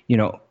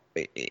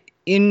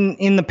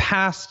 in the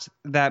past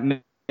that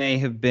may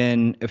have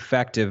been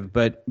effective,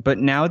 but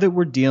now that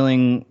we're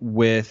dealing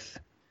with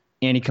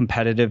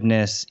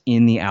anti-competitiveness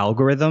in the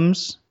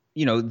algorithms,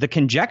 the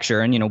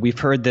conjecture, and we've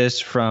heard this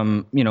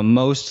from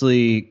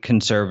mostly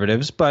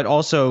conservatives, but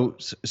also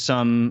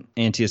some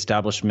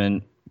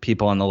anti-establishment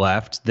people on the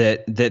left,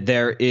 that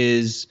there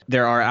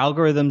are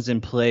algorithms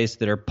in place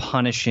that are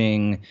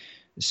punishing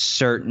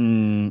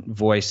certain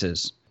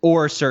voices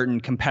or certain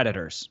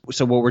competitors.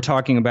 So what we're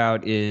talking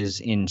about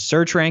is in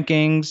search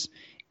rankings,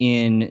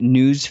 in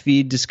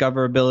newsfeed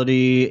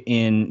discoverability,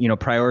 in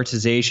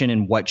prioritization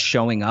and what's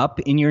showing up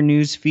in your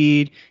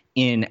newsfeed,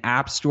 in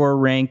app store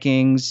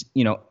rankings.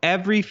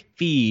 Every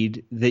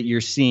feed that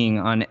you're seeing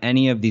on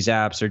any of these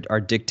apps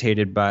are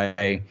dictated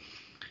by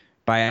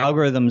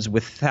algorithms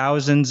with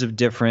thousands of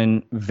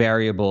different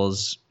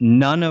variables,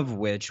 none of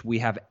which we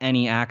have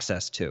any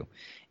access to.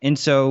 And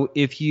so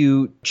if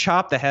you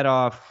chop the head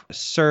off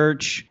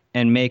search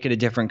and make it a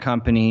different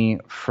company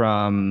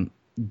from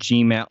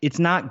Gmail, it's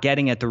not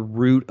getting at the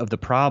root of the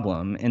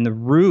problem. And the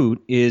root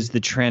is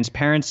the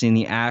transparency and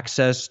the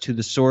access to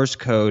the source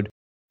code,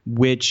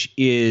 which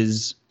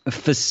is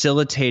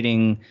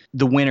facilitating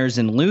the winners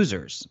and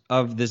losers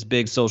of this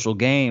big social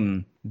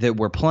game that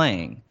we're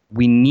playing.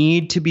 We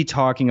need to be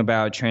talking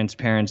about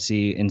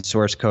transparency in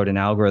source code and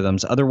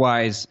algorithms.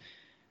 Otherwise,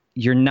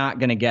 you're not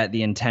going to get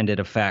the intended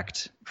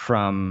effect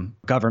from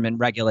government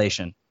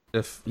regulation.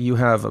 If you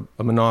have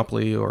a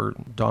monopoly or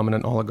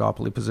dominant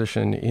oligopoly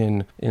position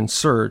in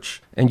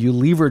search and you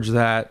leverage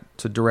that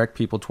to direct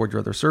people toward your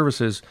other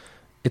services,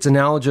 it's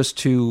analogous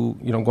to,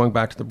 going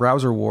back to the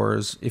browser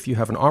wars. If you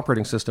have an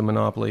operating system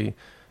monopoly,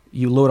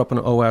 you load up an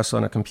OS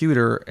on a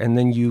computer and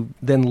then you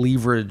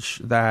leverage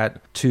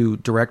that to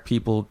direct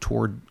people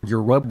toward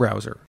your web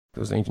browser. It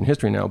was ancient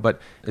history now, but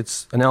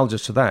it's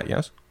analogous to that,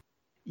 yes?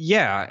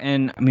 Yeah.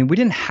 And I mean, we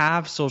didn't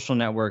have social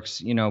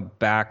networks,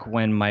 back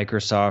when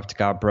Microsoft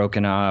got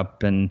broken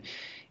up, and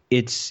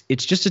it's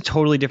just a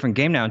totally different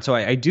game now. And so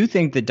I do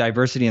think that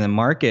diversity in the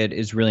market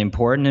is really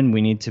important, and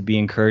we need to be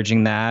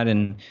encouraging that.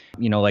 And,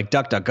 like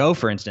DuckDuckGo,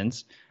 for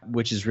instance,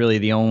 which is really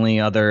the only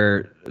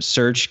other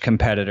search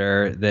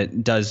competitor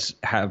that does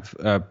have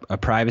a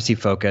privacy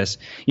focus.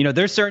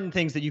 There's certain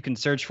things that you can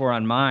search for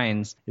on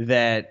Minds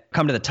that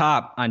come to the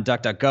top on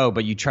DuckDuckGo,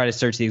 but you try to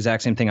search the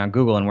exact same thing on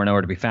Google and we're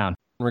nowhere to be found.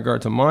 In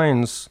regard to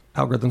Minds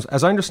algorithms,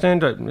 as I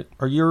understand it,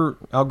 are your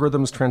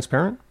algorithms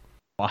transparent?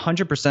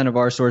 100% of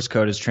our source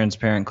code is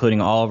transparent, including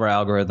all of our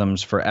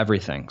algorithms for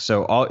everything.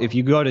 So if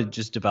you go to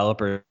just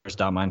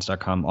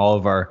developers.minds.com, all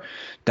of our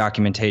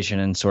documentation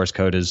and source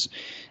code is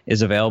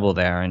available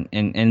there.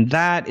 And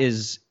that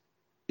is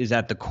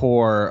at the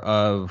core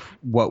of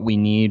what we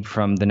need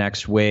from the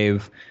next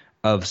wave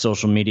of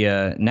social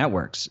media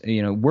networks.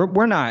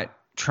 We're not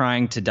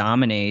trying to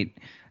dominate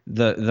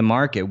the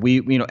market.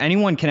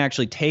 Anyone can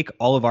actually take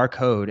all of our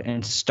code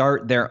and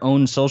start their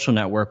own social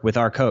network with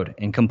our code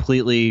and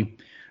completely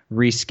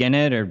reskin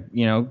it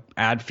or,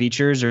 add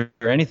features or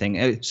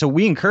anything. So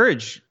we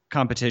encourage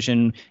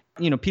competition.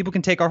 People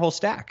can take our whole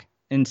stack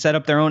and set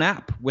up their own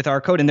app with our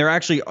code. And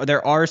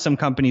there are some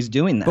companies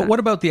doing that. But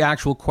what about the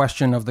actual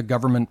question of the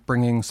government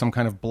bringing some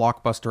kind of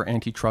blockbuster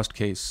antitrust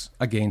case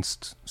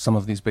against some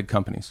of these big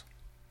companies?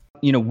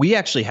 We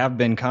actually have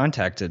been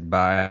contacted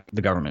by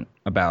the government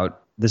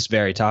about this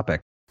very topic.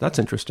 That's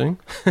interesting.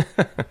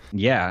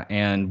 Yeah,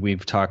 and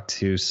we've talked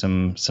to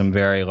some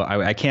very,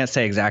 I can't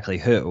say exactly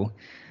who,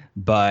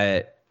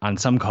 but on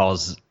some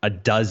calls, a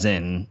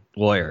dozen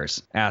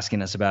lawyers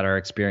asking us about our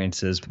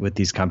experiences with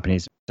these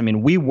companies. I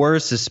mean, we were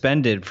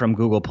suspended from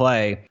Google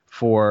Play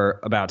for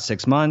about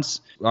 6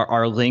 months.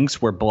 Our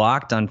links were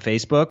blocked on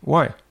Facebook.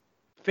 Why?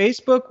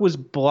 Facebook was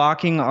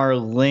blocking our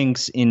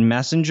links in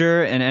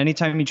Messenger, and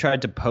anytime you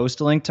tried to post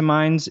a link to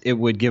mine, it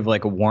would give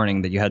like a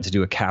warning that you had to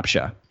do a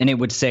CAPTCHA, and it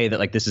would say that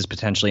like this is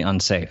potentially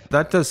unsafe.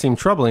 That does seem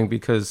troubling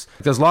because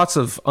there's lots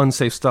of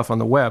unsafe stuff on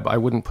the web. I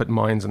wouldn't put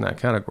mines in that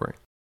category.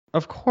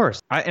 Of course.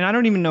 And I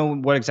don't even know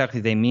what exactly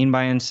they mean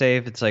by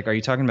unsafe. It's like, are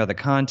you talking about the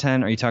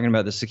content? Are you talking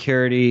about the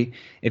security?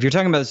 If you're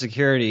talking about the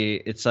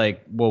security, it's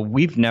like, well,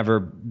 we've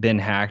never been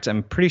hacked.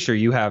 I'm pretty sure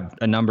you have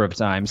a number of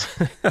times.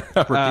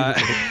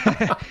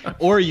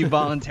 Or you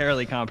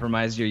voluntarily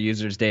compromised your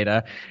users'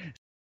 data.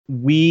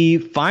 We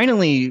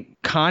finally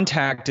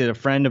contacted a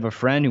friend of a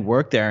friend who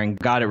worked there and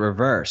got it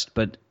reversed.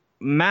 But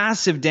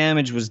massive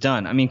damage was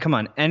done. I mean, come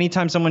on.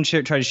 Anytime someone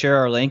tried to share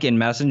our link in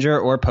Messenger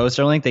or post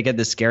our link, they get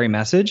this scary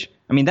message.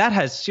 I mean, that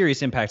has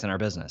serious impact on our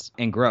business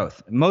and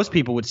growth. Most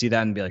people would see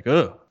that and be like,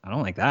 oh, I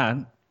don't like that.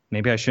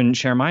 Maybe I shouldn't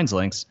share mine's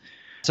links.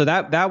 So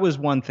that was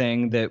one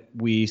thing that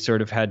we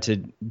sort of had to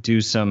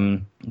do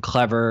some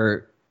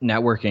clever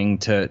networking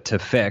to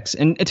fix.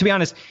 And to be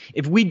honest,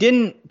 if we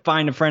didn't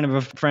find a friend of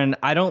a friend,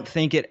 I don't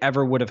think it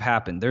ever would have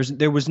happened.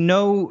 There was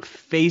no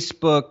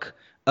Facebook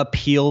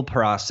appeal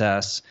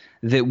process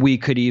that we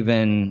could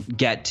even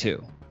get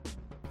to.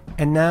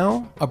 And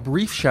now, a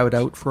brief shout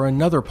out for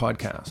another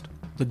podcast,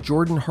 The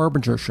Jordan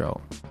Harbinger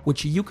Show,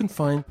 which you can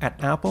find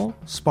at Apple,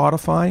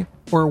 Spotify,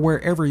 or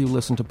wherever you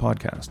listen to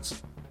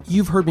podcasts.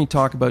 You've heard me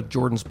talk about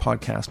Jordan's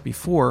podcast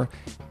before,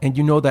 and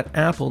you know that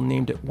Apple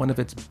named it one of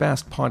its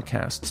best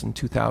podcasts in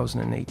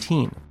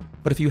 2018.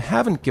 But if you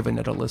haven't given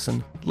it a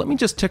listen, let me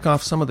just tick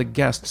off some of the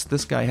guests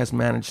this guy has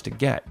managed to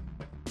get.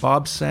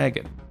 Bob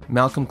Saget,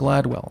 Malcolm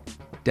Gladwell,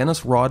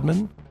 Dennis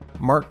Rodman,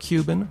 Mark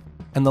Cuban,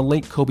 and the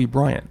late Kobe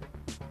Bryant.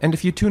 And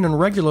if you tune in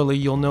regularly,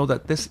 you'll know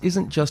that this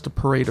isn't just a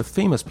parade of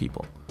famous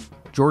people.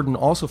 Jordan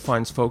also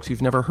finds folks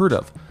you've never heard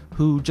of,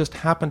 who just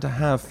happen to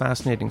have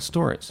fascinating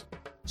stories.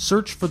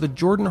 Search for The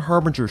Jordan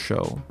Harbinger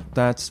Show,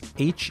 that's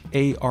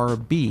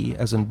Harb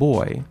as in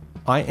boy,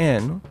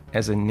 IN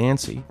as in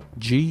Nancy,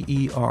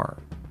 GER.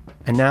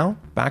 And now,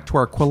 back to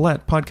our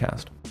Quillette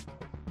podcast.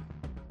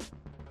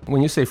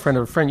 When you say friend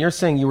of a friend, you're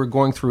saying you were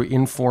going through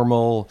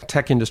informal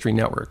tech industry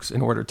networks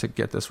in order to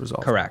get this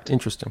result. Correct.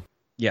 Interesting.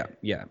 Yeah.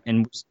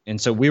 And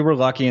so we were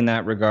lucky in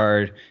that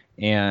regard,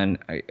 and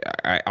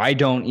I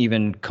don't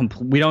even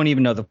we don't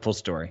even know the full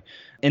story.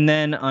 And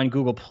then on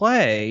Google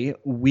Play,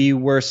 we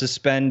were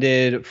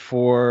suspended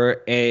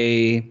for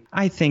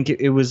I think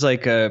it was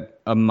like a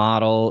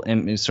model,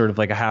 and sort of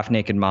like a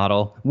half-naked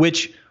model,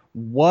 which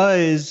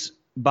was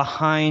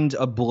behind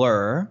a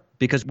blur,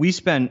 because we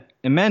spent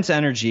immense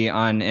energy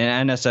on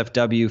an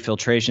NSFW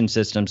filtration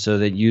system so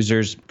that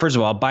users, first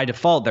of all, by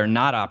default, they're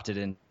not opted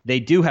in. They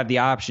do have the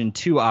option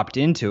to opt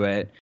into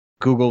it.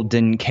 Google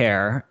didn't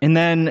care. And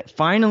then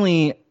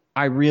finally,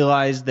 I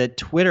realized that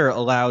Twitter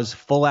allows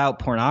full-out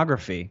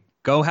pornography.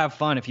 Go have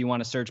fun if you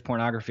want to search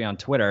pornography on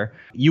Twitter.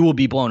 You will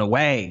be blown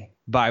away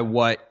by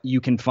what you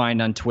can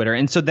find on Twitter.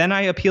 And so then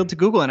I appealed to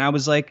Google, and I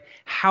was like,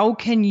 how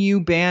can you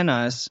ban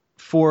us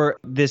for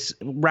this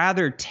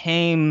rather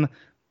tame...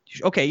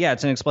 Okay, yeah,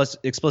 it's an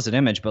explicit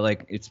image, but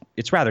like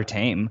it's rather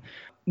tame.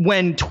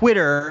 When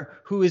Twitter,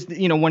 who is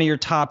one of your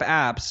top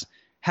apps,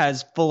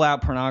 has full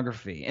out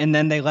pornography, and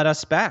then they let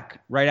us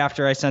back right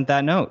after I sent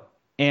that note,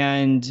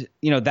 and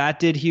that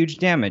did huge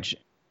damage.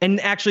 And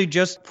actually,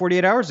 just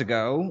 48 hours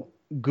ago,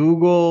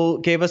 Google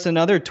gave us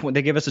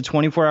they gave us a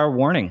 24-hour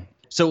warning.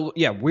 So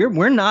yeah,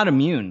 we're not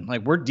immune.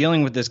 Like, we're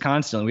dealing with this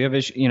constantly. We have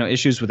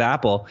issues with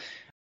Apple.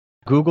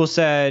 Google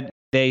said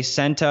they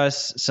sent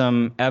us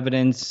some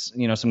evidence,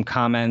 some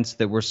comments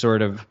that were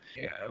sort of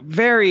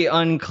very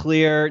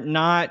unclear,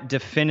 not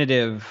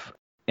definitive.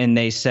 And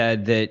they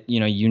said that,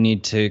 you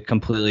need to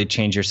completely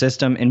change your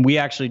system. And we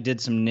actually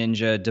did some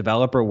Ninja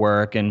developer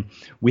work, and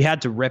we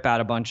had to rip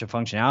out a bunch of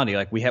functionality.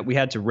 Like we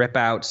had to rip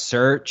out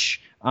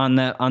search on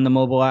the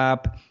mobile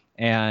app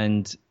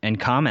and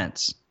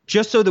comments,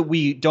 just so that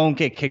we don't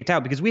get kicked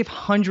out, because we have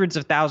hundreds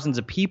of thousands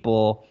of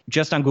people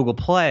just on Google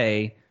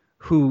Play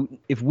who,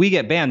 if we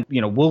get banned,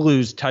 we'll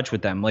lose touch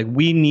with them. Like,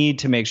 we need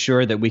to make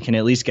sure that we can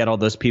at least get all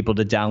those people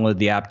to download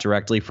the app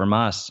directly from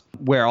us,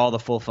 where all the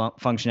full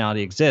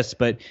functionality exists.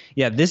 But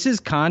yeah, this is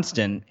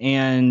constant.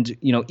 And,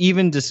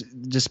 even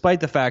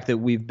despite the fact that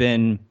we've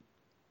been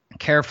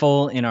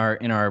careful in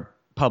our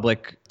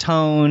public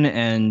tone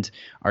and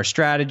our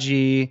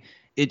strategy,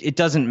 it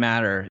doesn't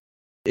matter.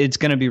 It's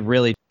going to be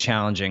really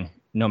challenging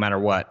no matter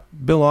what.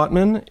 Bill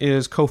Ottman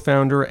is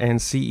co-founder and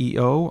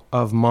CEO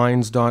of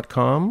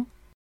Minds.com.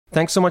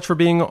 Thanks so much for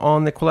being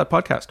on the Quillette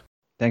podcast.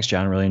 Thanks,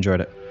 John. I really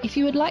enjoyed it. If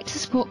you would like to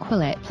support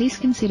Quillette, please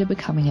consider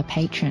becoming a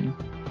patron.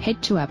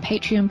 Head to our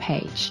Patreon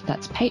page.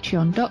 That's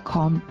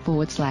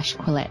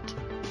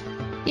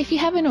patreon.com/Quillette. If you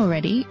haven't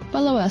already,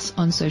 follow us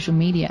on social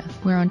media.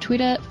 We're on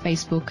Twitter,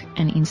 Facebook,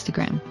 and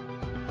Instagram.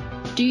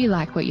 Do you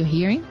like what you're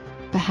hearing?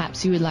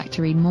 Perhaps you would like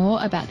to read more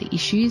about the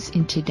issues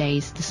in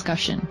today's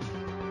discussion.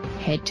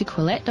 head to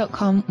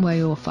Quillette.com where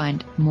you will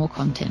find more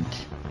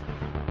content.